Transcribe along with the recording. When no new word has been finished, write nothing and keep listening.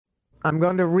I'm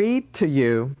going to read to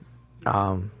you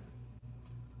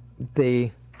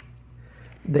the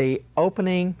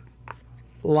opening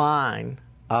line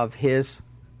of his,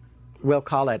 we'll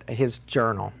call it his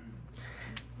journal.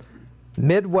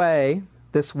 Midway,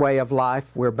 this way of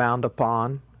life we're bound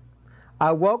upon,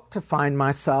 I woke to find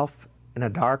myself in a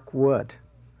dark wood,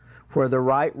 where the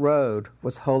right road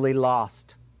was wholly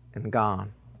lost and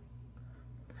gone.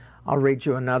 I'll read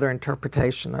you another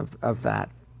interpretation of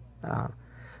that.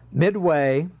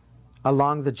 Midway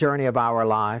along the journey of our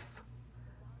life,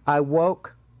 I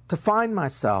woke to find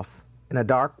myself in a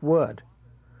dark wood,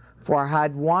 for I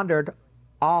had wandered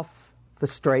off the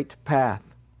straight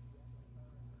path.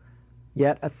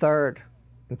 Yet a third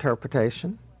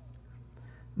interpretation.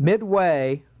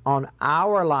 Midway on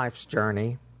our life's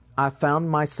journey, I found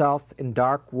myself in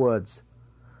dark woods,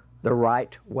 the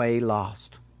right way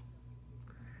lost.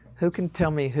 Who can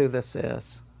tell me who this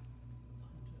is?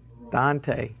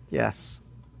 Dante, yes.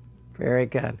 Very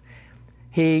good.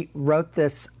 He wrote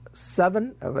this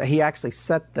he actually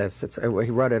set this, he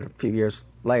wrote it a few years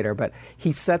later, but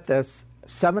he set this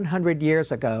 700 years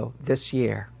ago this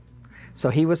year. So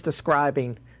he was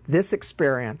describing this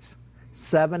experience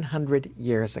 700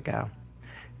 years ago.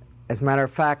 As a matter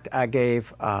of fact, I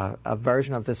gave a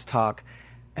version of this talk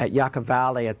at Yucca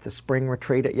Valley, at the spring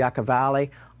retreat at Yucca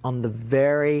Valley, on the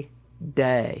very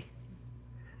day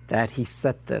that he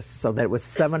set this, so that it was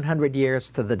 700 years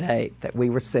to the date that we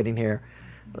were sitting here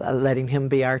letting him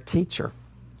be our teacher.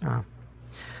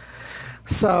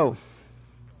 So,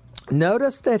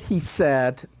 notice that he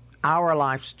said our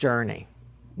life's journey,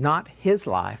 not his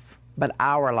life, but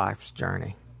our life's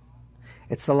journey.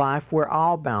 It's the life we're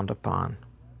all bound upon.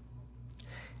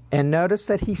 And notice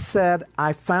that he said,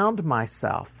 I found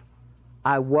myself.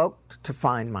 I woke to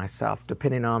find myself,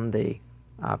 depending on the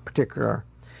particular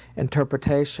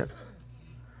interpretation.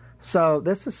 So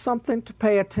this is something to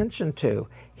pay attention to.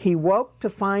 He woke to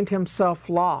find himself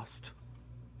lost.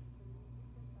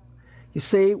 You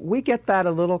see, we get that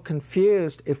a little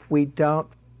confused if we don't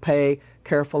pay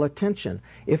careful attention,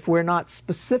 if we're not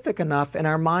specific enough in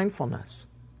our mindfulness.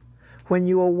 When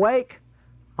you awake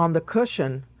on the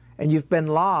cushion and you've been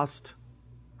lost,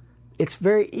 it's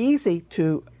very easy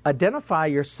to identify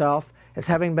yourself as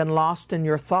having been lost in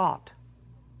your thought.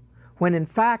 When in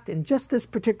fact, in just this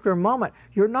particular moment,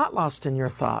 you're not lost in your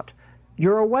thought.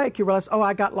 You're awake, you realize, oh,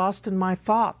 I got lost in my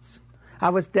thoughts. I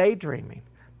was daydreaming.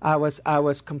 I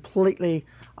was completely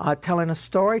telling a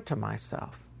story to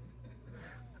myself.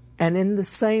 And in the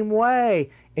same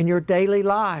way, in your daily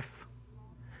life,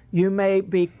 you may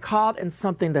be caught in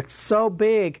something that's so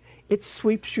big, it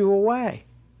sweeps you away.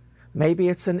 Maybe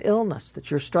it's an illness that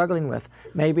you're struggling with.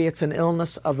 Maybe it's an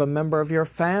illness of a member of your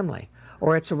family,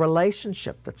 or it's a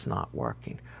relationship that's not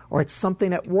working, or it's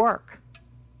something at work,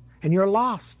 and you're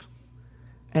lost.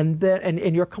 And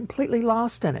you're completely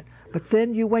lost in it. But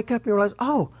then you wake up and you realize,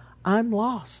 oh, I'm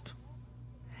lost.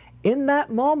 In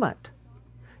that moment,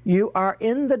 you are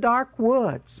in the dark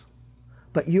woods,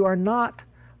 but you are not,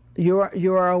 you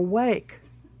are awake.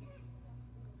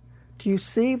 Do you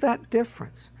see that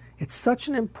difference? It's such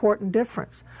an important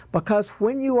difference, because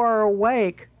when you are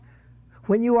awake,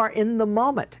 when you are in the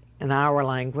moment, in our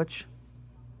language,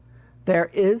 there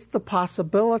is the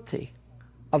possibility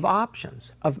of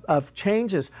options, of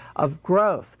changes, of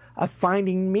growth, of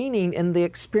finding meaning in the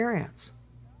experience.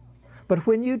 But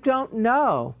when you don't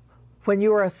know, when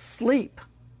you are asleep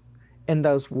in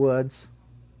those woods,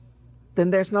 then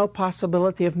there's no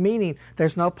possibility of meaning,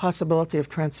 there's no possibility of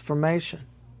transformation.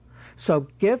 So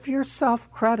give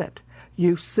yourself credit.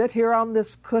 You sit here on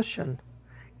this cushion.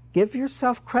 Give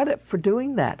yourself credit for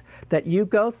doing that you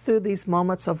go through these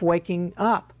moments of waking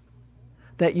up,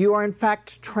 that you are in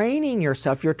fact training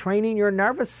yourself. You're training your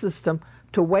nervous system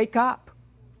to wake up,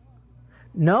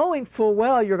 knowing full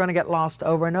well you're going to get lost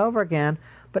over and over again,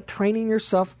 but training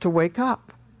yourself to wake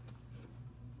up.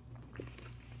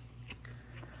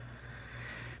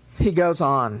 He goes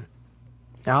on.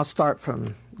 I'll start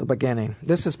from the beginning.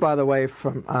 This is, by the way,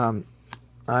 from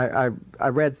I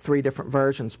read 3 different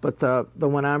versions, but the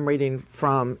one I'm reading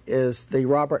from is the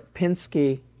Robert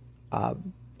Pinsky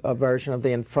version of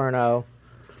the Inferno,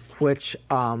 which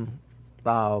won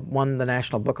the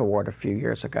National Book Award a few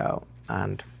years ago,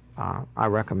 and I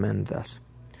recommend this.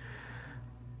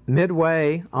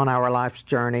 Midway on our life's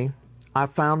journey, I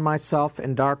found myself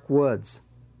in dark woods,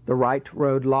 the right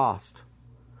road lost.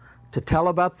 To tell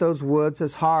about those woods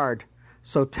is hard,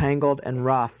 so tangled and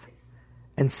rough,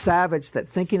 and savage that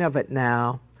thinking of it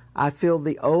now, I feel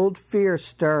the old fear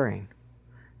stirring.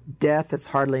 Death is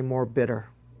hardly more bitter.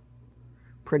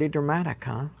 Pretty dramatic,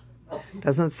 huh?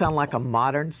 Doesn't it sound like a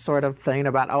modern sort of thing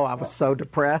about, oh, I was so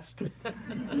depressed?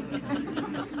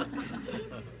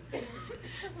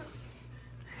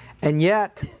 And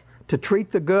yet, to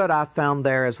treat the good I found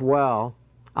there as well,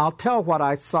 I'll tell what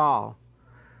I saw,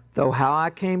 though how I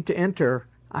came to enter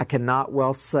I cannot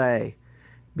well say,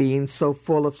 being so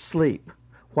full of sleep,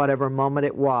 whatever moment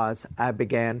it was, I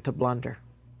began to blunder.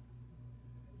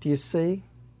 Do you see?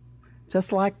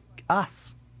 Just like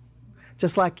us.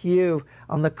 Just like you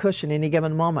on the cushion any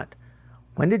given moment.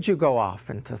 When did you go off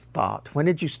into thought? When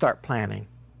did you start planning?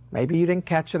 Maybe you didn't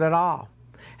catch it at all.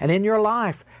 And in your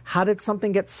life, how did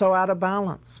something get so out of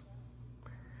balance?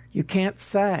 You can't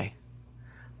say.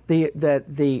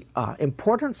 The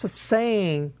importance of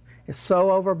saying is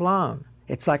so overblown.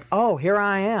 It's like, oh, here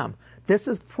I am. This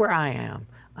is where I am.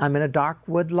 I'm in a dark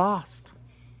wood lost.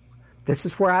 This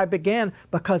is where I began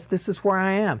because this is where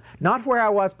I am. Not where I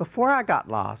was before I got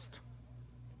lost,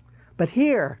 but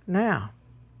here, now.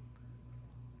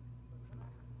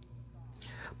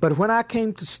 But when I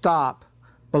came to stop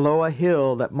below a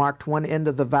hill that marked one end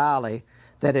of the valley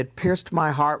that had pierced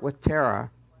my heart with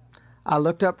terror, I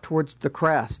looked up towards the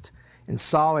crest and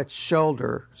saw its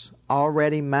shoulders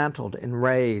already mantled in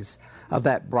rays of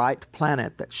that bright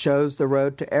planet that shows the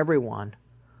road to everyone,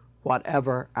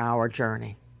 whatever our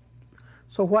journey.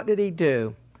 So what did he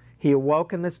do? He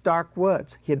awoke in this dark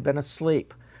woods. He had been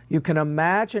asleep. You can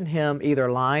imagine him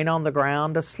either lying on the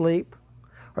ground asleep,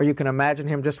 or you can imagine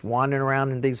him just wandering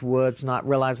around in these woods, not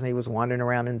realizing he was wandering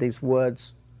around in these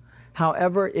woods.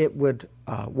 However it would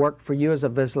work for you as a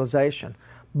visualization.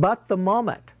 But the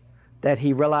moment that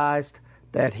he realized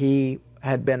that he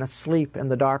had been asleep in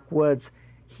the dark woods,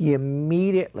 he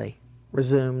immediately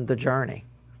resumed the journey.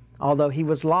 Although he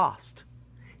was lost,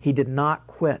 he did not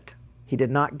quit. He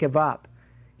did not give up.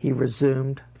 He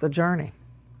resumed the journey.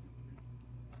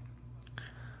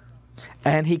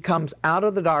 And he comes out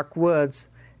of the dark woods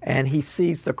and he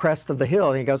sees the crest of the hill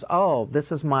and he goes, oh,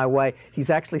 this is my way. He's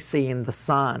actually seeing the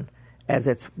sun as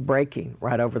it's breaking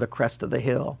right over the crest of the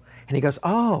hill. And he goes,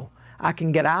 oh, I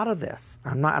can get out of this.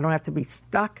 I don't have to be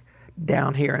stuck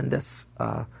down here in this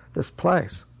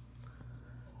place.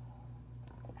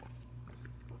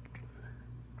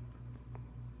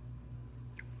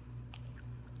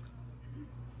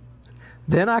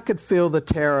 Then I could feel the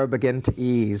terror begin to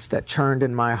ease that churned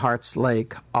in my heart's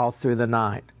lake all through the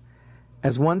night.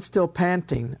 As one still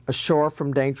panting, ashore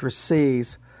from dangerous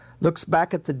seas, looks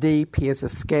back at the deep he has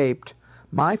escaped,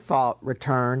 my thought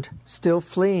returned, still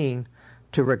fleeing,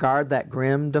 to regard that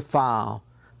grim defile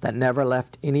that never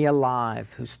left any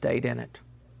alive who stayed in it.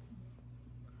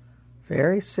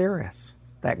 Very serious.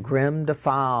 That grim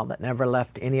defile that never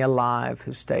left any alive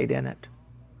who stayed in it.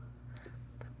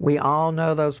 We all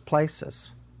know those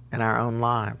places in our own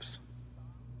lives.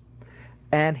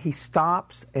 And he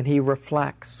stops and he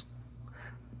reflects.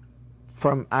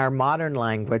 From our modern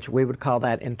language, we would call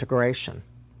that integration.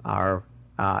 Or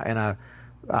in a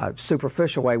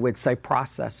superficial way, we'd say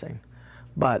processing.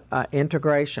 But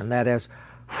integration, that is,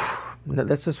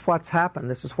 this is what's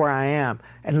happened, this is where I am,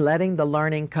 and letting the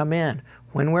learning come in.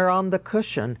 When we're on the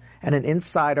cushion and an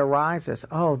insight arises,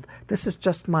 oh, this is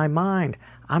just my mind.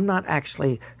 I'm not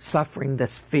actually suffering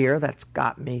this fear that's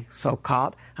got me so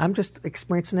caught. I'm just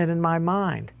experiencing it in my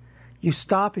mind. You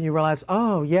stop and you realize,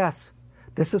 oh, yes,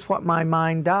 this is what my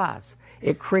mind does.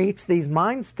 It creates these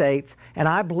mind states, and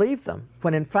I believe them,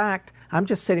 when in fact, I'm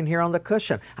just sitting here on the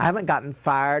cushion. I haven't gotten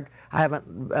fired. I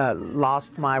haven't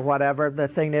lost my whatever the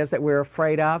thing is that we're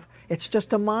afraid of. It's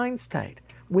just a mind state.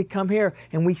 We come here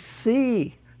and we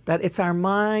see that it's our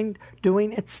mind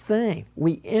doing its thing.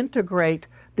 We integrate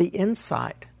the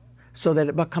insight so that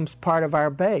it becomes part of our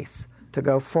base to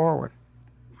go forward.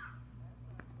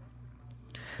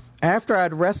 After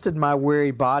I'd rested my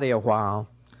weary body a while,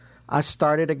 I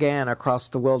started again across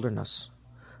the wilderness,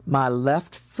 my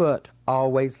left foot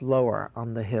always lower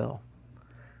on the hill.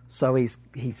 So he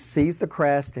sees the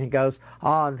crest and he goes,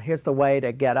 oh, and here's the way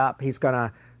to get up. He's going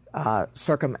to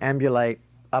circumambulate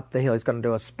up the hill. He's going to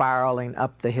do a spiraling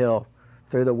up the hill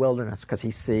through the wilderness because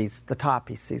he sees the top.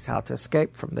 He sees how to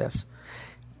escape from this.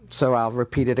 So I'll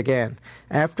repeat it again.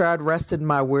 After I'd rested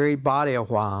my weary body a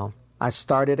while, I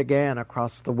started again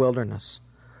across the wilderness,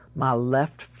 my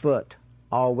left foot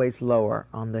always lower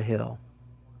on the hill.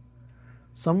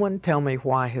 Someone tell me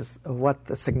what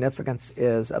the significance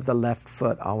is of the left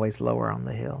foot always lower on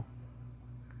the hill.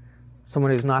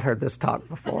 Someone who's not heard this talk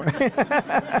before.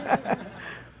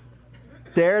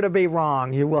 Dare to be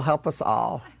wrong. You will help us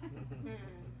all.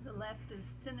 The left is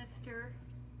sinister.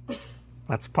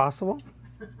 That's possible.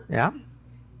 Yeah.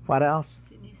 What else?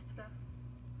 Sinistra.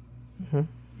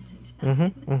 Mm-hmm.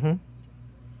 Mm-hmm. Mm-hmm.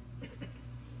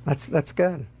 That's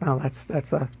good. No,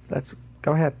 that's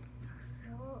go ahead.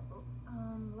 Well,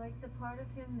 like the part of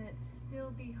him that's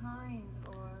still behind,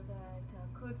 or that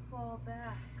could fall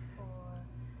back, or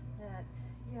that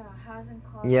hasn't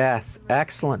caught. Yes,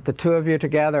 excellent. The two of you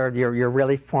together, you're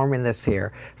really forming this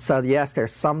here. So yes,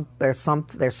 there's some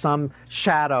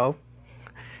shadow,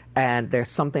 and there's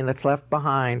something that's left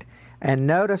behind. And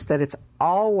notice that it's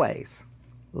always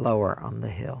lower on the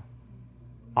hill.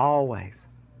 Always.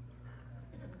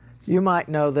 You might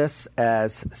know this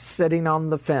as sitting on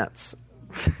the fence.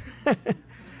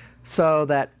 So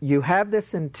that you have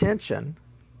this intention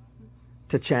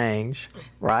to change,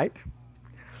 right?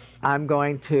 I'm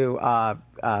going to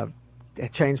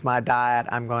change my diet.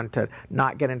 I'm going to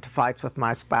not get into fights with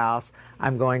my spouse.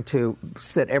 I'm going to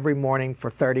sit every morning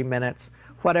for 30 minutes.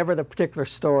 Whatever the particular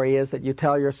story is that you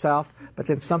tell yourself, but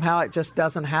then somehow it just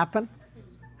doesn't happen.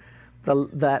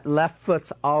 That left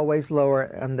foot's always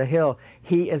lower on the hill.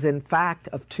 He is, in fact,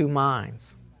 of two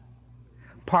minds.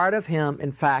 Part of him,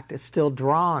 in fact, is still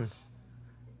drawn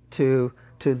to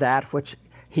that which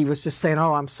he was just saying,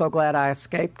 oh, I'm so glad I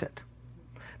escaped it.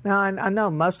 Now, I know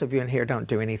most of you in here don't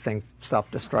do anything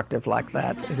self-destructive like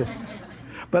that.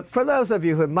 But for those of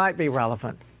you who might be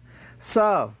relevant,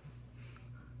 so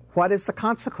what is the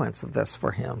consequence of this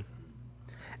for him?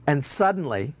 And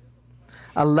suddenly,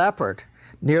 a leopard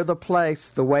near the place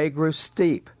the way grew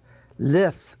steep,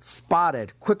 lithe,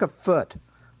 spotted, quick of foot,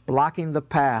 blocking the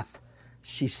path.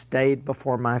 She stayed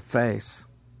before my face.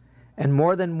 And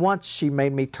more than once she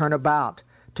made me turn about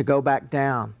to go back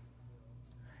down.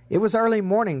 It was early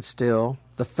morning still,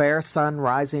 the fair sun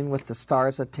rising with the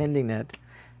stars attending it,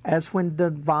 as when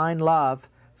divine love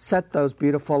set those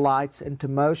beautiful lights into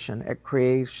motion at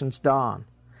creation's dawn.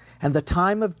 And the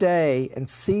time of day and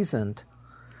season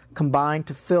combined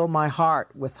to fill my heart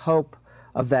with hope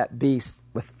of that beast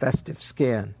with festive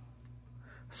skin.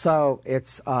 So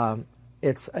it's a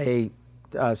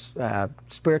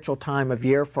spiritual time of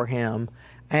year for him,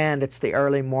 and it's the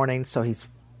early morning, so he's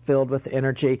filled with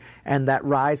energy, and that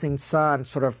rising sun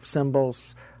sort of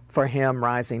symbols for him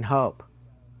rising hope,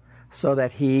 so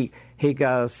that he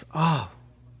goes,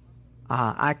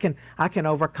 I can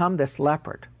overcome this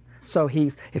leopard. So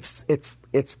it's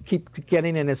keeps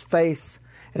getting in his face,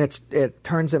 and it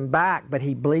turns him back, but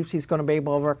he believes he's going to be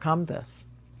able to overcome this.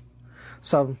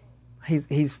 So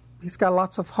he's got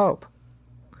lots of hope.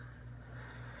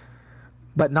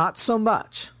 But not so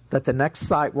much that the next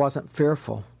sight wasn't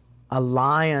fearful. A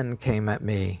lion came at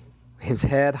me, his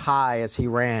head high as he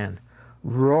ran,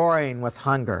 roaring with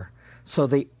hunger, so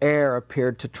the air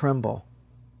appeared to tremble.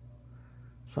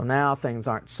 So now things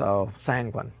aren't so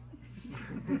sanguine.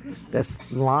 This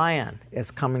lion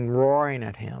is coming roaring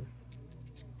at him.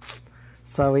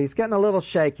 So he's getting a little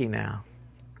shaky now.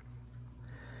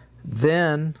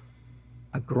 Then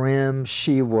a grim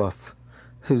she-wolf,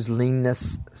 whose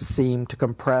leanness seemed to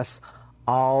compress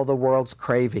all the world's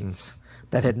cravings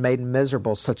that had made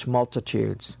miserable such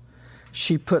multitudes.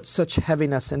 She put such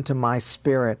heaviness into my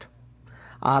spirit.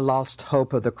 I lost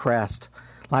hope of the crest,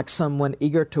 like someone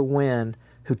eager to win,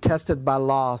 who, tested by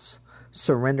loss,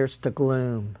 surrenders to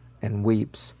gloom and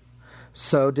weeps.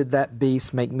 So did that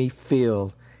beast make me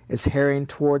feel, as hurrying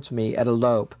towards me at a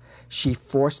lope, she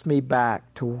forced me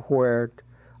back to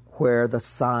where the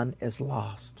sun is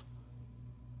lost.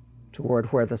 Toward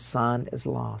where the sun is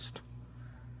lost.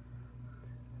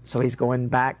 So he's going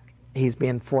back, he's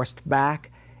being forced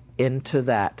back into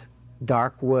that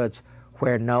dark woods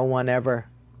where no one ever,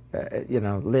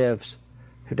 lives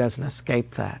who doesn't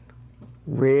escape that.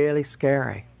 Really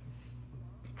scary.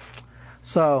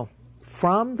 So,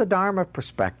 from the Dharma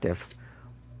perspective,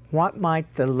 what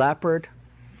might the leopard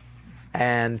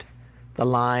and the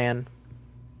lion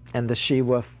and the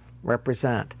she-wolf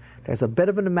represent? There's a bit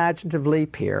of an imaginative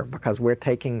leap here because we're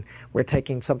taking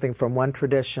something from one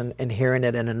tradition and hearing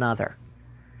it in another.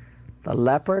 The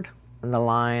leopard and the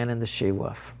lion and the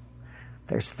she-wolf.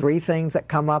 There's three things that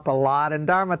come up a lot in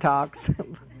Dharma talks.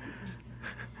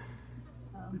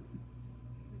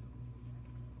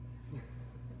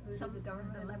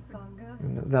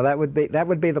 Now that would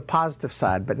be the positive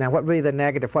side, but now what would be the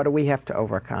negative? What do we have to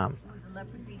overcome? Would the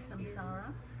leopard be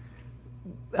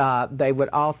samsara? They would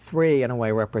all three, in a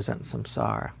way, represent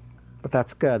samsara. But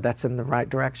that's good. That's in the right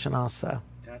direction also.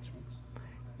 Attachments.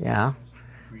 Yeah.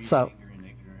 Greed, So, anger, and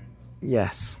ignorance.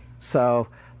 yes. So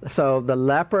the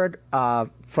leopard,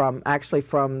 from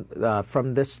the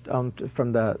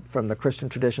Christian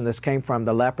tradition, this came from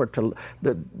the leopard to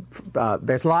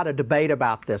there's a lot of debate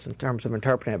about this in terms of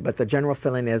interpreting it, but the general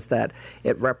feeling is that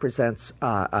it represents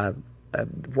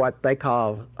what they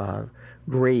call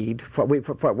greed, what we'd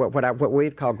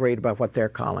call greed, but what they're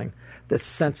calling this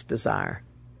sense desire.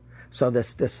 So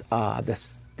this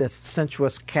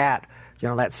sensuous cat,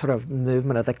 that sort of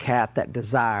movement of the cat, that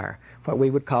desire, what we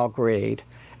would call greed.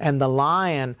 And the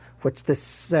lion, which this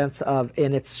sense of,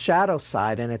 in its shadow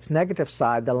side, in its negative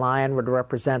side, the lion would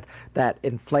represent that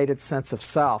inflated sense of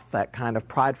self, that kind of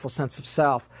prideful sense of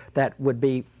self that would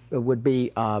have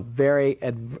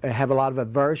a lot of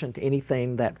aversion to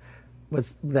anything that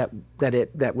was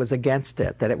against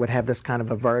it, that it would have this kind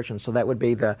of aversion. So that would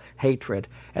be the hatred.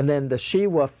 And then the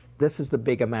she-wolf, this is the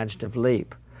big imaginative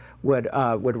leap, would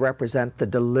represent the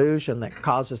delusion that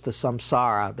causes the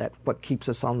samsara, that what keeps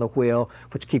us on the wheel,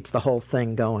 which keeps the whole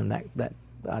thing going, that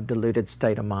deluded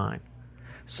state of mind.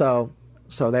 So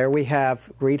there we have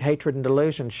greed, hatred, and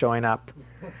delusion showing up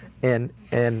in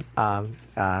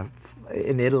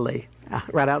Italy,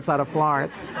 right outside of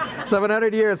Florence,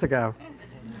 700 years ago.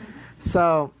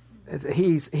 So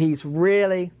he's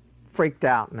really freaked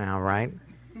out now, right?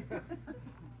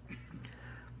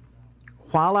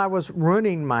 While I was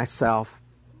ruining myself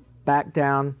back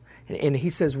down, and he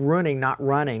says ruining, not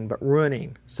running, but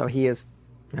ruining. So he is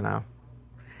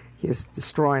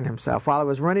destroying himself. While I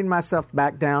was running myself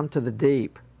back down to the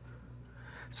deep,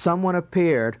 someone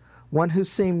appeared, one who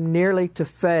seemed nearly to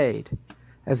fade,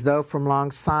 as though from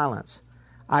long silence.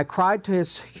 I cried to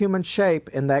his human shape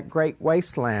in that great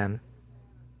wasteland,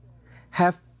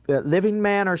 living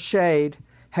man or shade,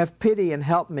 have pity and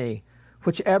help me,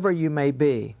 whichever you may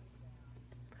be.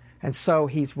 And so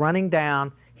he's running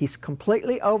down. He's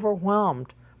completely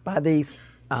overwhelmed by these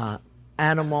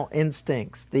animal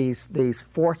instincts, these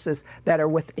forces that are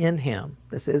within him.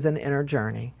 This is an inner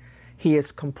journey. He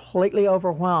is completely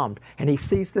overwhelmed, and he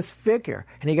sees this figure,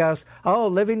 and he goes, "Oh,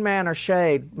 living man or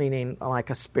shade," meaning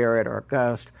like a spirit or a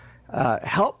ghost,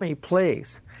 "help me,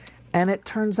 please." And it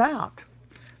turns out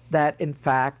that, in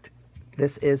fact,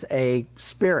 this is a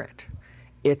spirit.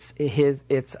 It's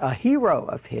a hero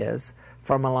of his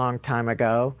from a long time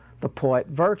ago, the poet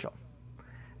Virgil.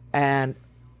 And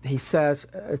he says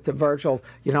to Virgil,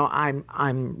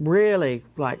 I'm really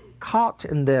like caught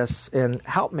in this, and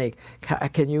help me.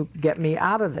 Can you get me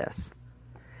out of this?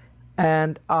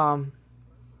 And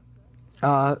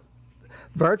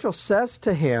Virgil says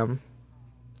to him,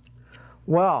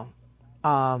 well,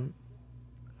 I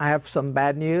have some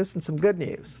bad news and some good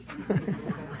news.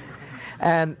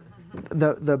 And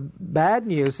the bad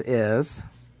news is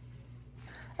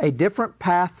a different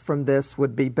path from this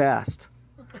would be best.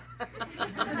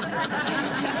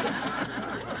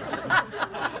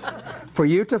 For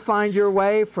you to find your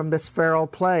way from this feral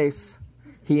place,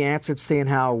 he answered, seeing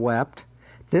how I wept,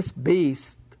 this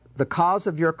beast, the cause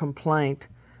of your complaint,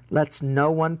 lets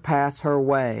no one pass her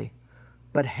way,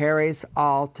 but harries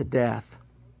all to death.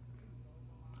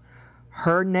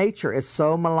 Her nature is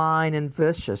so malign and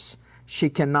vicious, she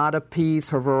cannot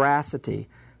appease her voracity,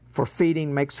 for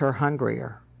feeding makes her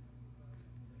hungrier.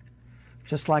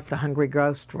 Just like the hungry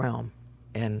ghost realm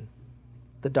in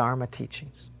the Dharma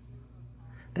teachings.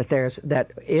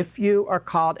 That if you are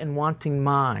caught in wanting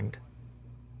mind,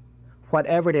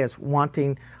 whatever it is,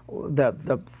 wanting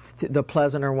the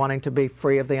pleasant or wanting to be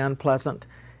free of the unpleasant,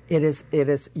 it is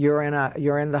you're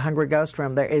in the hungry ghost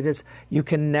realm. You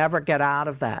can never get out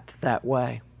of that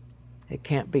way. It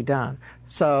can't be done.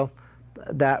 So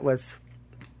that was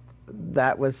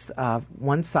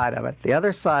one side of it. The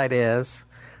other side is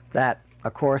that,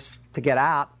 of course, to get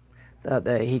out,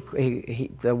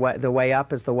 the way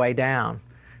up is the way down.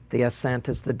 The ascent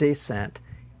is the descent.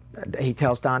 He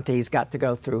tells Dante he's got to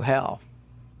go through hell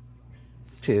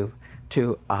to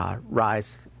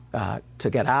rise, to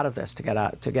get out of this, to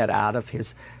get out of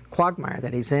his quagmire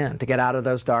that he's in, to get out of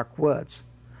those dark woods.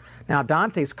 Now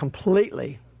Dante's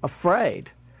completely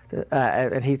afraid.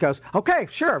 And he goes, okay,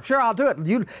 sure, I'll do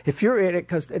it. If you're in it,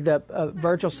 because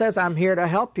Virgil says, I'm here to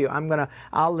help you.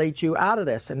 I'll lead you out of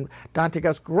this. And Dante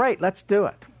goes, great, let's do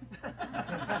it.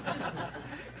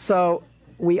 So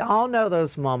we all know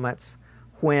those moments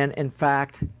when, in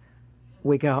fact,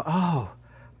 we go, oh,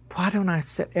 why don't I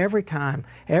sit every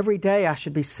day I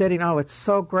should be sitting, oh, it's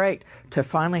so great to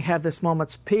finally have this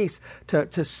moment's peace,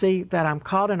 to see that I'm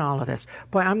caught in all of this.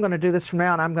 Boy, I'm going to do this from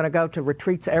now on. I'm going to go to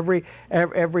retreats every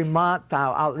month.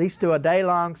 I'll at least do a day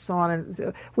long, so on.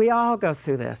 And we all go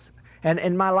through this. And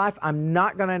in my life, I'm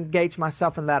not going to engage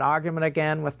myself in that argument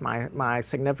again with my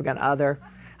significant other.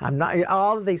 I'm not,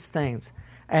 all of these things.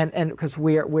 And because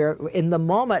we're in the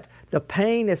moment, the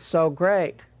pain is so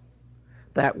great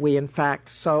that we, in fact,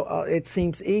 it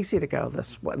seems easy to go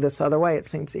this other way. It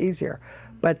seems easier.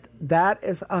 But that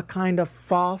is a kind of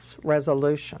false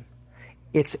resolution.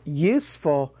 It's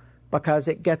useful because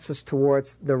it gets us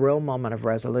towards the real moment of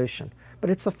resolution. But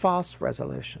it's a false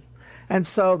resolution. And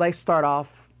so they start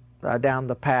off down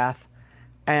the path,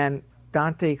 and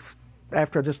Dante,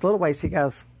 after just a little ways, he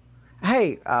goes,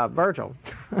 "Hey, Virgil,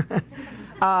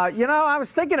 I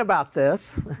was thinking about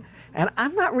this, and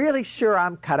I'm not really sure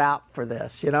I'm cut out for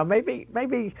this. Maybe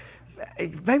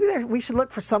we should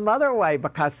look for some other way,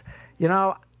 because,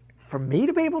 for me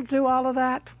to be able to do all of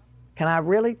that, can I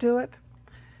really do it?"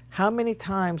 How many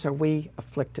times are we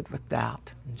afflicted with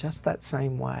doubt in just that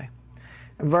same way?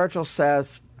 And Virgil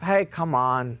says, "Hey, come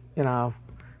on,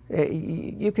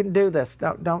 you can do this.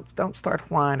 Don't start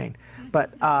whining."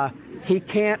 But he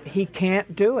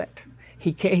can't do it.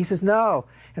 He says no.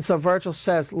 And so Virgil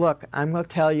says, "Look, I'm going to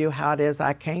tell you how it is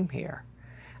I came here,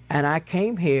 and I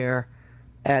came here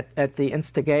at the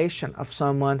instigation of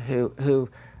someone who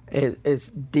is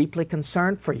deeply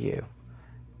concerned for you,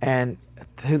 and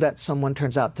who that someone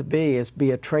turns out to be is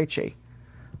Beatrice,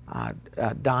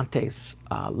 Dante's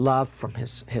love from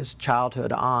his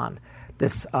childhood on.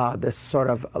 This sort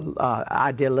of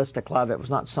idealistic love. It was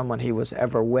not someone he was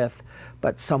ever with,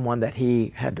 but someone that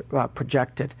he had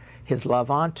projected his love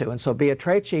onto. And so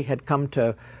Beatrice had come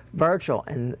to Virgil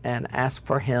and asked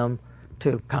for him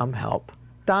to come help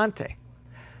Dante.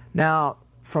 Now,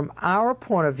 from our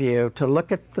point of view, to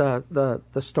look at the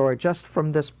story just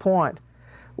from this point,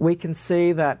 we can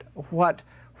see that what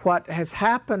has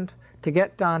happened to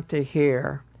get Dante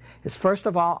here is, first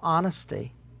of all,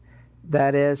 honesty.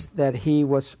 That is, that he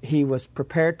was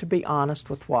prepared to be honest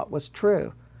with what was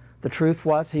true. The truth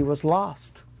was he was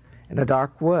lost in the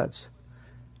dark woods.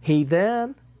 He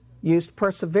then used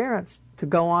perseverance to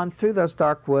go on through those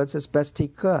dark woods as best he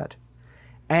could.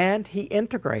 And he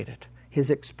integrated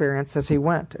his experience as he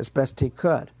went as best he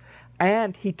could.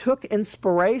 And he took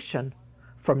inspiration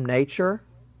from nature,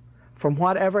 from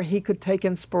whatever he could take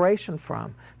inspiration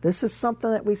from. This is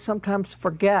something that we sometimes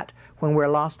forget when we're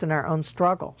lost in our own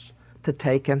struggles, to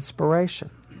take inspiration.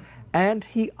 And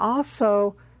he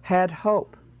also had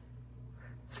hope.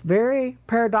 It's very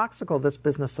paradoxical, this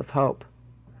business of hope,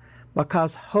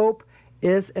 because hope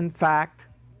is, in fact,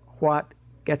 what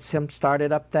gets him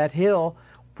started up that hill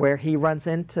where he runs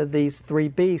into these three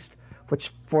beasts,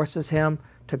 which forces him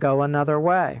to go another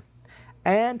way.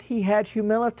 And he had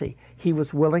humility. He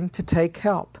was willing to take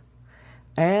help.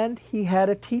 And he had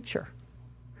a teacher.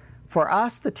 For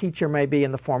us, the teacher may be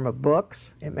in the form of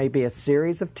books. It may be a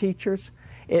series of teachers.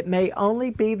 It may only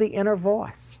be the inner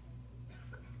voice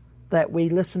that we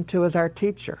listen to as our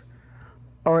teacher.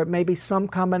 Or it may be some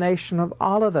combination of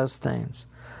all of those things.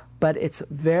 But it's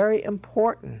very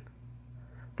important,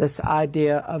 this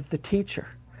idea of the teacher.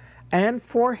 And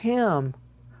for him,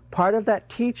 part of that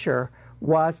teacher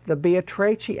was the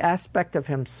Beatrice aspect of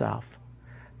himself,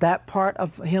 that part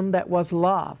of him that was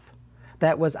love,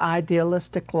 that was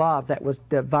idealistic love, that was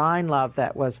divine love,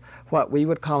 that was what we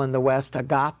would call in the West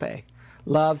agape,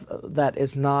 love that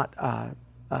is not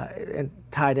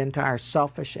tied into our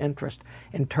selfish interest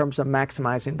in terms of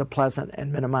maximizing the pleasant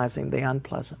and minimizing the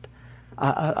unpleasant,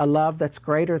 a love that's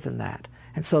greater than that.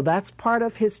 And so that's part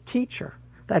of his teacher.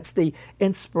 That's the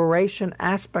inspiration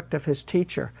aspect of his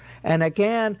teacher. And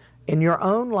again, in your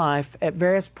own life, at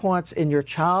various points in your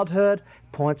childhood,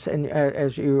 points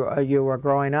as you were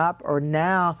growing up, or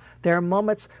now, there are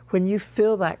moments when you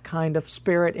feel that kind of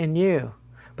spirit in you.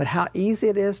 But how easy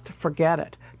it is to forget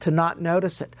it, to not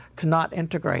notice it, to not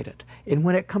integrate it. And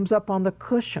when it comes up on the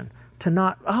cushion, to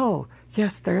not, oh,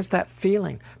 yes, there's that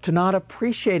feeling, to not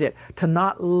appreciate it, to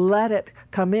not let it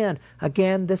come in.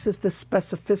 Again, this is the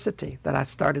specificity that I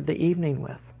started the evening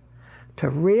with. To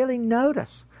really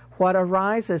notice what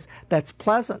arises that's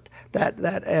pleasant,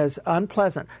 that is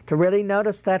unpleasant, to really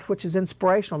notice that which is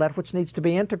inspirational, that which needs to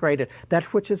be integrated,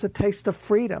 that which is a taste of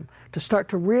freedom, to start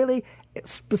to really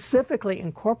specifically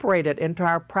incorporate it into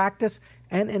our practice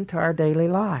and into our daily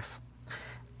life.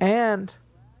 And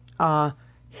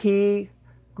he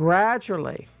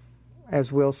gradually,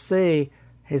 as we'll see,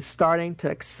 is starting to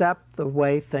accept the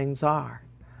way things are.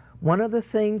 One of the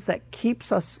things that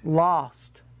keeps us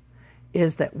lost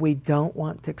is that we don't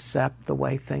want to accept the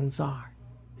way things are.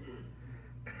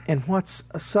 And what's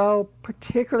so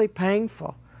particularly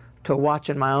painful to watch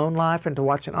in my own life and to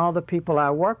watch in all the people I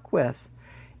work with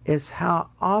is how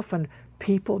often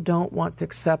people don't want to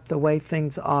accept the way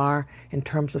things are in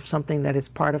terms of something that is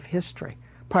part of history,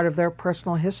 part of their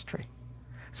personal history.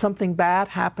 Something bad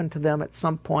happened to them at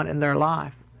some point in their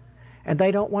life, and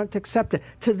they don't want to accept it.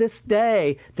 To this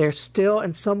day, they're still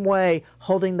in some way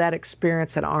holding that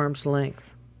experience at arm's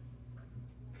length.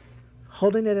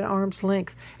 Holding it at arm's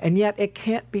length, and yet it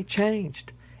can't be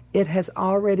changed. It has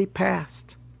already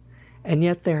passed, and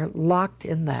yet they're locked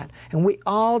in that. And we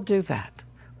all do that.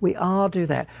 We all do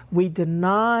that. We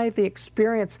deny the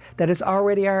experience that is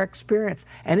already our experience.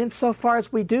 And insofar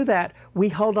as we do that, we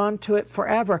hold on to it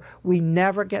forever. We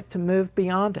never get to move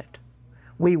beyond it.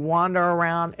 We wander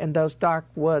around in those dark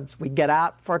woods. We get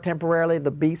out for temporarily,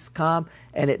 the beasts come,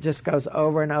 and it just goes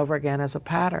over and over again as a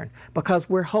pattern. Because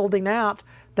we're holding out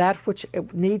that which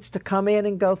needs to come in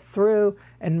and go through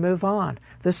and move on.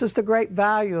 This is the great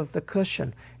value of the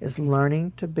cushion, is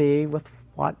learning to be with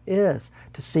what is,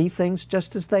 to see things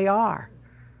just as they are,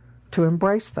 to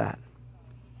embrace that.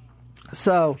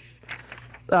 So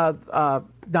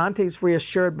Dante's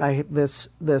reassured by this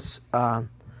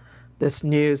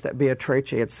news that Beatrice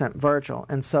had sent Virgil,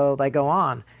 and so they go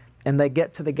on, and they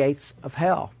get to the gates of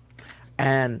hell,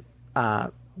 and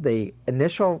the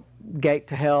initial gate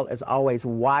to hell is always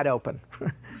wide open.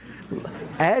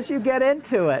 As you get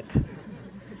into it,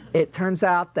 it turns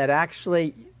out that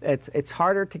actually it's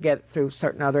harder to get through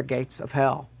certain other gates of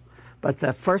hell, but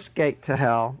the first gate to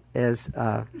hell is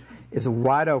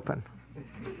wide open,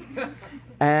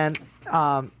 and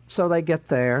so they get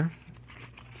there,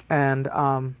 and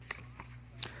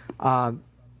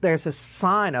there's a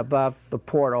sign above the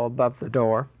portal, above the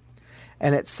door,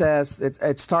 and it says,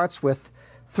 it starts with,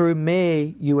 "Through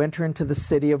me you enter into the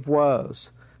city of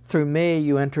woes. Through me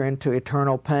you enter into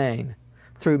eternal pain.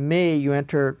 Through me you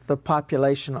enter the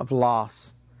population of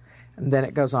loss." And then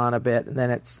it goes on a bit, and then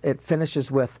it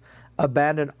finishes with,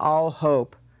 "Abandon all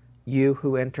hope, you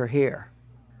who enter here."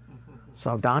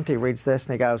 So Dante reads this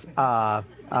and he goes,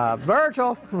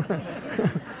 Virgil,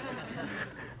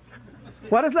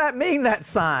 what does that mean, that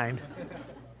sign?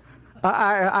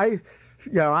 I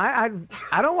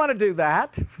don't want to do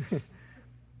that.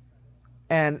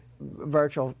 And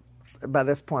Virgil, by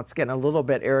this point, is getting a little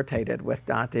bit irritated with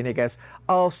Dante, and he goes,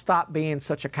 "Oh, stop being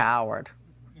such a coward.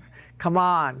 Come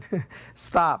on,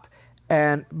 stop."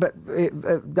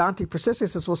 But Dante persists. He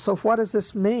says, "Well, so what does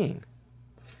this mean?"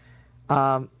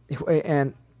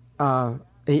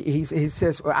 He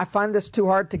says, "I find this too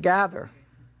hard to gather."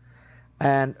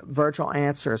 And Virgil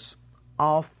answers,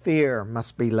 "All fear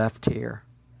must be left here,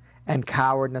 and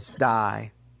cowardness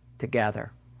die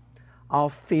together." All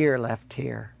fear left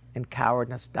here, and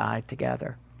cowardness die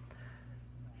together.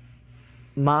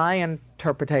 My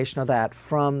interpretation of that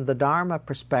from the Dharma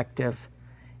perspective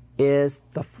is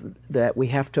that we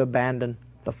have to abandon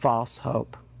the false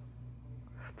hope.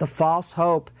 The false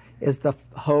hope is the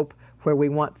hope where we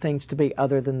want things to be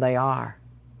other than they are,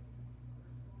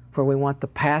 where we want the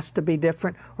past to be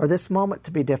different or this moment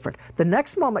to be different. The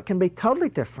next moment can be totally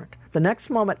different. The next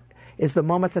moment is the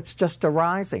moment that's just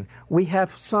arising. We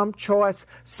have some choice,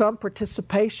 some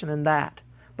participation in that,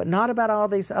 but not about all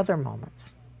these other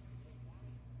moments.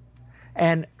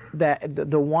 And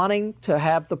the wanting to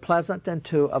have the pleasant and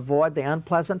to avoid the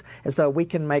unpleasant, as though we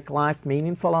can make life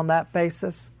meaningful on that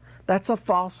basis, that's a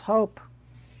false hope.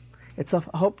 It's a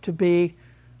hope to be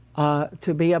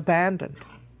abandoned.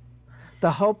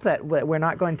 The hope that we're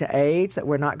not going to age, that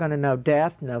we're not going to know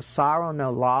death, no sorrow,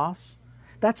 no loss,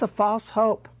 that's a false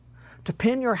hope. To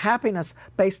pin your happiness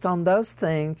based on those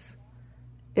things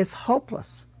is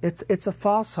hopeless. It's a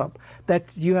false hope.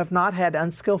 That you have not had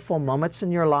unskillful moments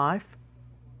in your life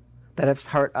that have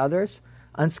hurt others,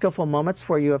 unskillful moments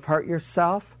where you have hurt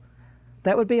yourself,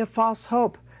 that would be a false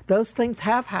hope. Those things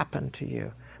have happened to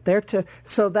you.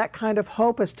 So that kind of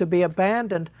hope is to be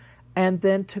abandoned and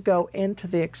then to go into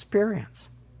the experience.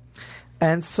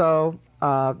 And so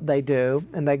they do,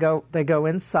 and they go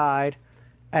inside,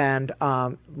 and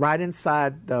right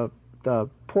inside the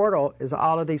portal is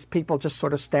all of these people just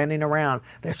sort of standing around.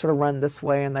 They sort of run this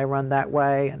way and they run that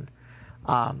way, and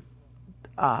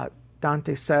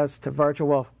Dante says to Virgil,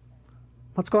 "Well,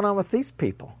 what's going on with these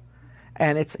people?"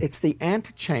 And it's the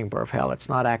antechamber of hell. It's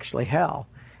not actually hell.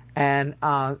 And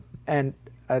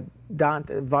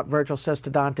Virgil says to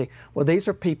Dante, "Well, these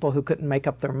are people who couldn't make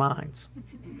up their minds."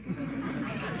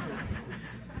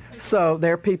 So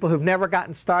they're people who've never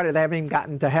gotten started. They haven't even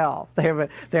gotten to hell.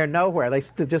 They're nowhere. They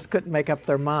just couldn't make up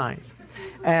their minds.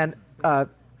 And a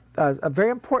very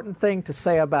important thing to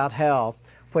say about hell,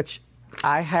 which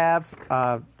I have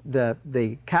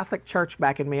the Catholic Church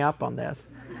backing me up on this.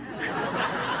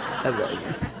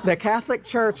 The Catholic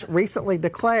Church recently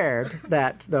declared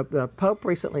that, the Pope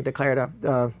recently declared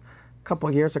a couple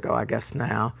of years ago, I guess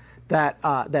now,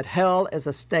 that hell is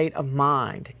a state of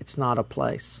mind. It's not a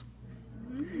place.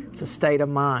 It's a state of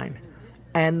mind.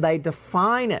 And they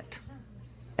define it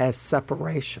as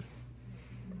separation.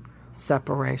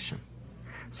 Separation.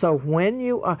 So when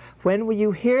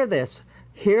you hear this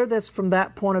from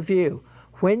that point of view.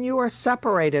 When you are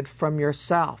separated from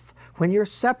yourself, when you're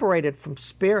separated from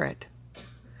spirit,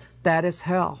 that is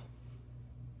hell.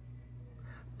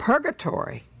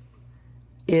 Purgatory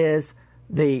is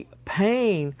the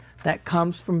pain that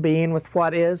comes from being with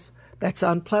what is, that's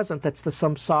unpleasant, that's the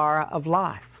samsara of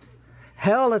life.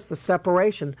 Hell is the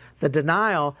separation, the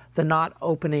denial, the not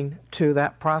opening to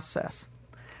that process.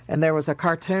 And there was a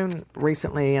cartoon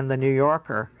recently in the New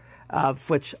Yorker,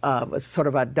 which was sort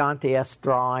of a Dante-esque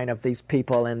drawing of these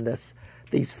people in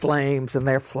these flames, and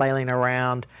they're flailing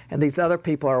around, and these other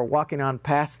people are walking on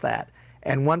past that,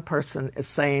 and one person is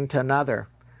saying to another,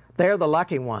 "They're the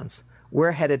lucky ones.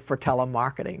 We're headed for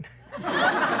telemarketing."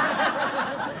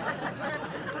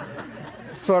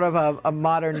 Sort of a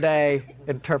modern-day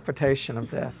interpretation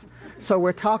of this. So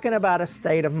we're talking about a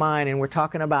state of mind, and we're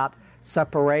talking about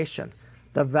separation.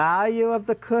 The value of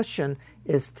the cushion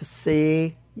is to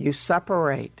see you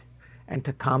separate and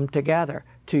to come together,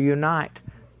 to unite.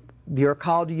 You're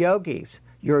called yogis.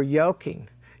 You're yoking.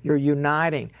 You're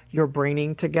uniting. You're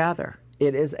bringing together.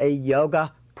 It is a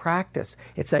yoga practice.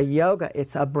 It's a yoga.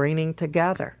 It's a bringing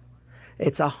together.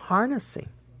 It's a harnessing.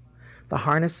 The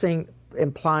harnessing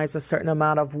implies a certain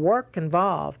amount of work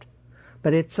involved,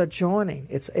 but it's a joining.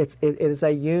 It is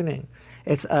a union.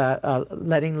 It's a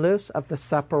letting loose of the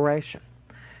separation.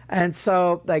 And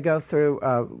so they go through,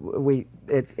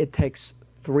 it takes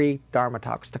 3 Dharma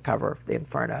talks to cover the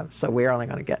Inferno, so we're only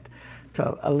going to get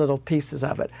to a little pieces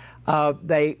of it.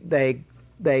 They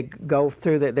go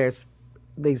through there's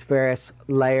these various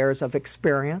layers of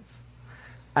experience,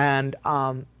 and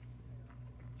at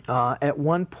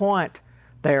one point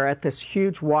they're at this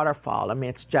huge waterfall. I mean,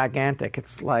 it's gigantic.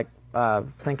 It's like,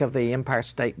 think of the Empire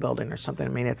State Building or something.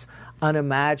 I mean, it's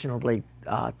unimaginably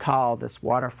tall, this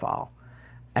waterfall.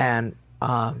 And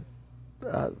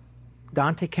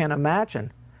Dante can't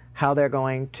imagine how they're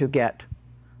going to get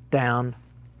down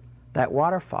that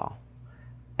waterfall.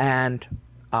 And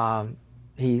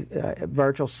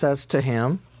Virgil says to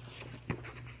him,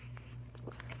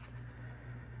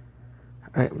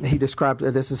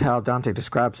 this is how Dante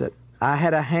describes it. "I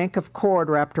had a hank of cord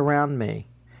wrapped around me.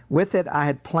 With it I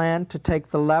had planned to take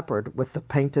the leopard with the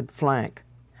painted flank.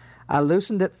 I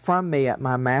loosened it from me at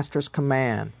my master's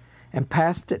command, and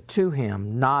passed it to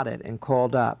him, knotted and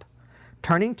coiled up.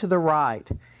 Turning to the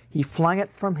right, he flung it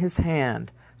from his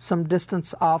hand some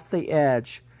distance off the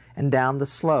edge and down the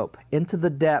slope into the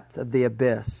depth of the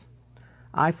abyss.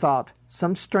 I thought,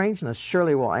 some strangeness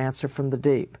surely will answer from the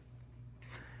deep."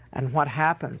 And what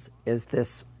happens is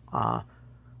this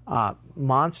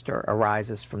monster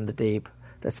arises from the deep.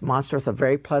 This monster with a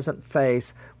very pleasant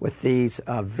face, with these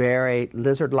very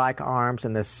lizard-like arms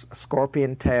and this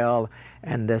scorpion tail,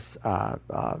 and this,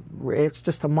 it's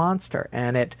just a monster.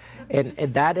 And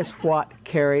that is what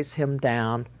carries him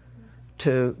down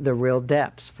to the real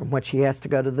depths, from which he has to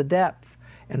go to the depth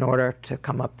in order to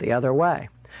come up the other way.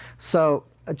 So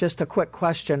just a quick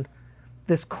question.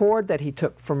 This cord that he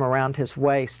took from around his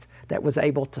waist that was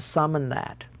able to summon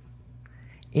that,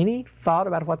 any thought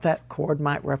about what that cord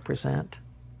might represent?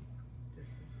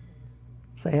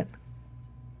 Say it.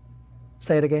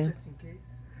 Say it again. Just in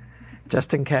case.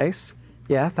 Just in case.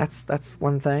 Yeah, that's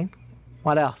one thing.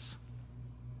 What else?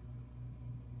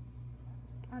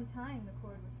 Untying the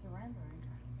cord was surrendering.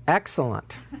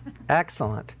 Excellent.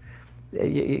 Excellent.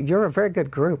 You're a very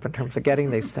good group in terms of getting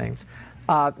these things.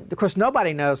 Of course,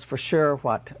 nobody knows for sure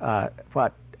what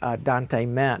Dante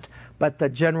meant, but the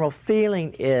general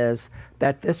feeling is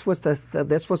that this was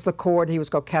the cord he was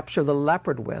going to capture the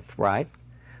leopard with, right?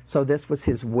 So this was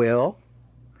his will,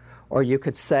 or you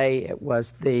could say it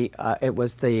was this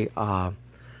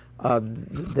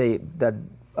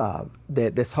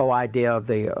whole idea of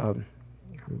the I'm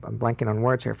blanking on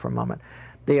words here for a moment.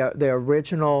 The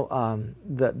original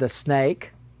the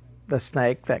snake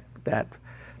that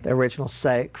the original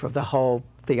snake for the whole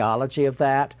theology of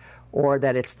that, or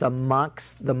that it's the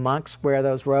monks wear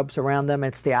those robes around them.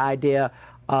 It's the idea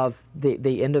of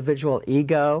the individual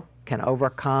ego can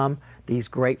overcome these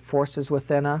great forces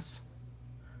within us.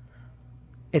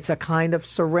 It's a kind of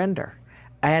surrender.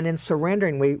 And in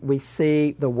surrendering, we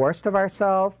see the worst of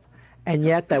ourselves, and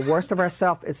yet the worst of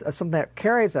ourselves is something that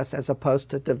carries us as opposed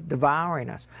to devouring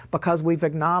us, because we've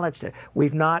acknowledged it.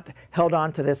 We've not held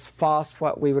on to this false,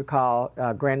 what we would call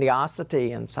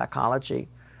grandiosity in psychology.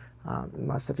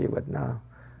 Most of you would know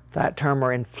that term,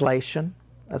 or inflation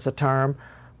as a term.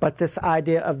 But this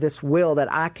idea of this will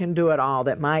that I can do it all,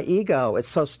 that my ego is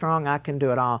so strong I can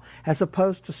do it all, as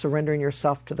opposed to surrendering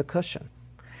yourself to the cushion.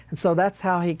 And so that's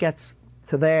how he gets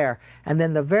to there. And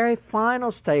then the very final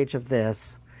stage of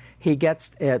this, he gets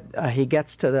to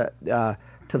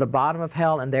the bottom of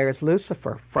hell, and there is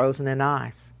Lucifer frozen in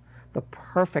ice, the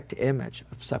perfect image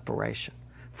of separation,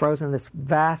 frozen in this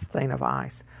vast thing of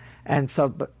ice. And so,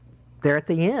 but they're at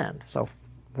the end. So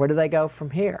Where do they go from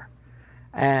here?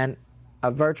 And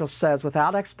Virgil says,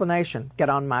 without explanation, get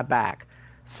on my back.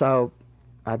 So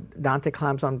Dante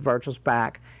climbs on Virgil's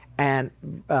back, and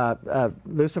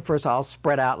Lucifer's all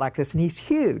spread out like this, and he's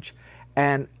huge.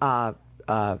 And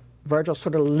Virgil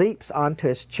sort of leaps onto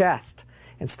his chest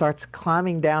and starts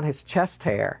climbing down his chest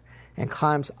hair and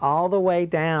climbs all the way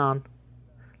down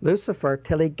Lucifer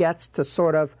till he gets to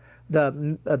sort of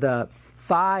the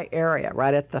thigh area,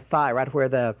 right at the thigh, right where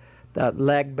the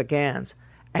leg begins.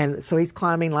 And so he's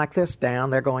climbing like this down,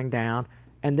 they're going down,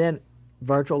 and then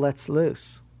Virgil lets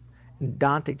loose. And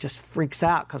Dante just freaks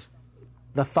out because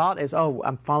the thought is, oh,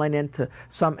 I'm falling into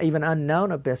some even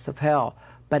unknown abyss of hell.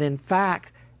 But in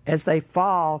fact, as they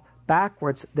fall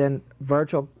backwards, then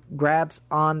Virgil grabs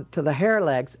onto the hair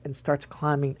legs and starts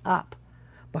climbing up,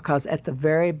 because at the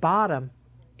very bottom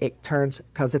it turns,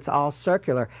 because it's all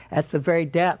circular, at the very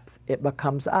depth it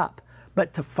becomes up.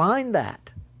 But to find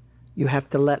that, you have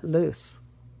to let loose.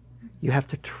 You have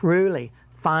to truly,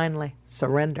 finally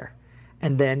surrender,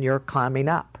 and then you're climbing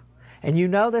up. And you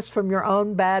know this from your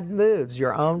own bad moods,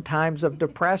 your own times of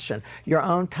depression, your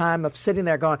own time of sitting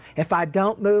there going, if I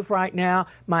don't move right now,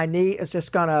 my knee is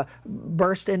just going to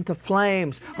burst into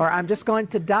flames, or I'm just going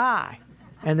to die.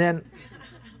 And then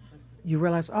you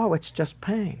realize, oh, it's just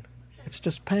pain. It's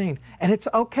just pain. And it's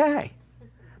okay.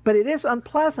 But it is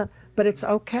unpleasant, but it's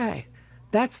okay.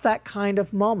 That's that kind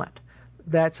of moment.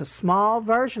 That's a small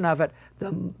version of it.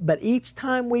 But each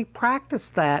time we practice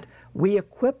that, we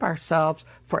equip ourselves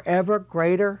for ever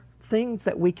greater things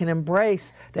that we can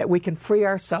embrace, that we can free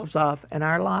ourselves of in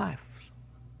our lives.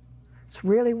 It's a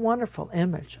really wonderful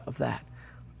image of that.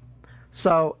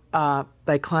 So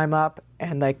they climb up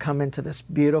and they come into this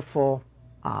beautiful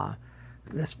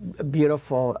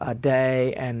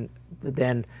day, and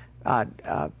then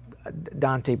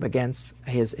Dante begins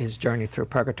his journey through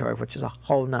purgatory, which is a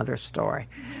whole nother story.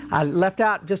 I left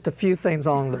out just a few things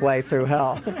along the way through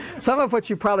hell, some of which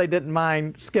you probably didn't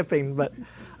mind skipping. But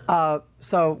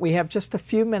so we have just a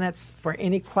few minutes for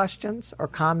any questions or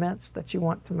comments that you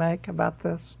want to make about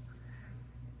this.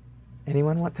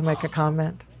 Anyone want to make a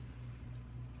comment?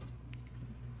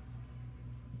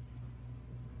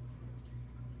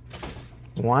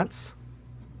 Once?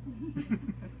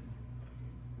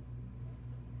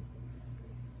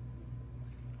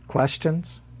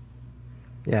 Questions?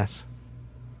 Yes.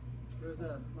 There was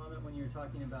a moment when you were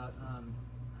talking about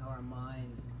how our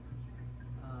mind,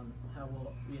 how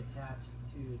we'll be attached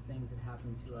to things that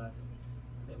happened to us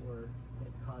that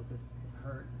caused us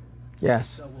hurt. Yes.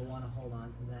 So we'll want to hold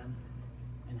on to them,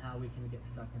 and how we can get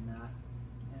stuck in that.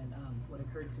 And what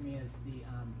occurred to me is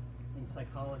in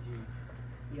psychology,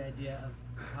 the idea of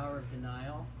the power of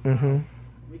denial. Mm-hmm.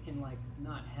 We can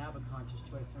not have a conscious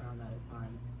choice around that at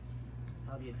times.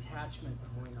 How the attachment to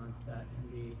holding on to that can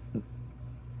be.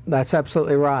 That's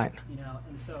absolutely right.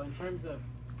 And so in terms of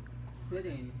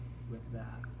sitting with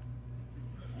that,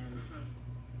 and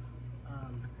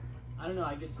I don't know,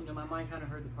 I just my mind kind of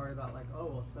heard the part about oh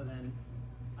well, so then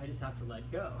I just have to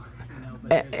let go.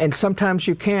 And sometimes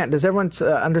you can't. Does everyone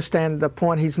understand the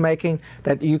point he's making?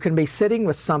 That you can be sitting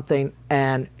with something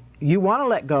and you want to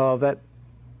let go of it,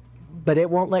 but it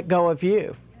won't let go of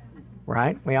you.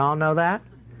 Right? We all know that.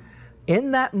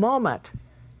 In that moment,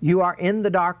 you are in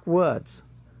the dark woods,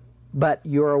 but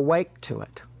you're awake to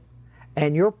it.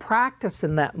 And your practice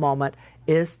in that moment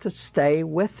is to stay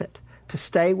with it, to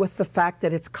stay with the fact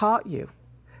that it's caught you.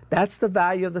 That's the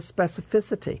value of the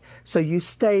specificity. So you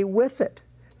stay with it.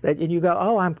 And you go,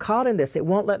 oh, I'm caught in this. It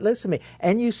won't let loose of me.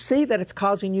 And you see that it's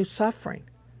causing you suffering.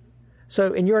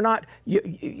 So, and you're not,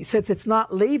 since it's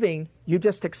not leaving, you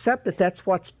just accept that that's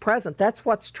what's present. That's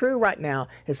what's true right now,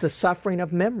 is the suffering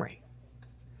of memory.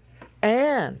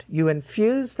 And you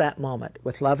infuse that moment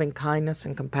with loving kindness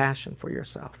and compassion for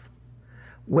yourself.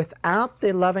 Without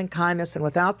the loving kindness and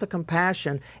without the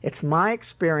compassion, it's my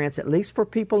experience, at least for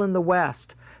people in the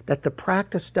West, that the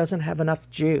practice doesn't have enough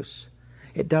juice.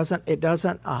 It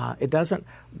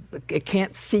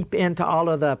can't seep into all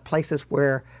of the places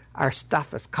where our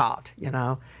stuff is caught,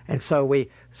 And so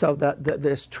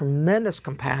there's tremendous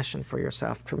compassion for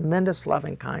yourself, tremendous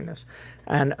loving kindness.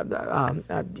 And,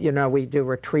 we do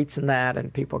retreats in that,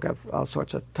 and people give all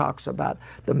sorts of talks about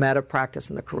the metta practice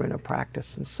and the karuna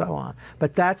practice and so on.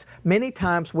 But many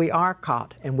times we are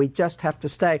caught, and we just have to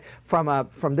stay.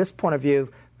 From this point of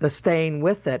view, the staying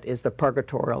with it is the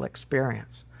purgatorial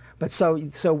experience. But so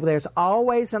there's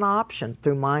always an option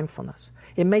through mindfulness.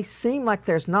 It may seem like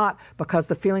there's not because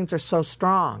the feelings are so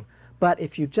strong. But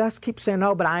if you just keep saying,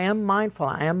 no, but I am mindful,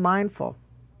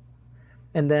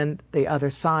 and then the other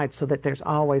side, so that there's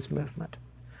always movement.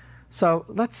 So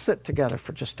let's sit together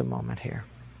for just a moment here.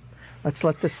 Let's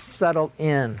let this settle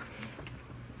in.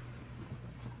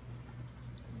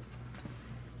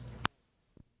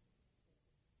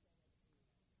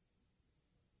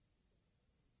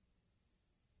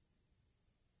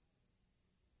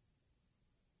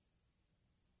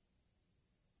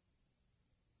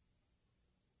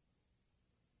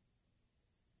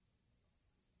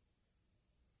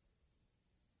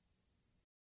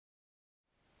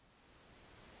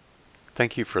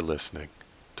 Thank you for listening.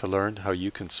 To learn how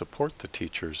you can support the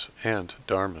teachers and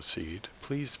Dharma Seed,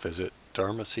 please visit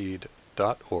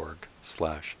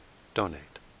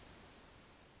dharmaseed.org/donate.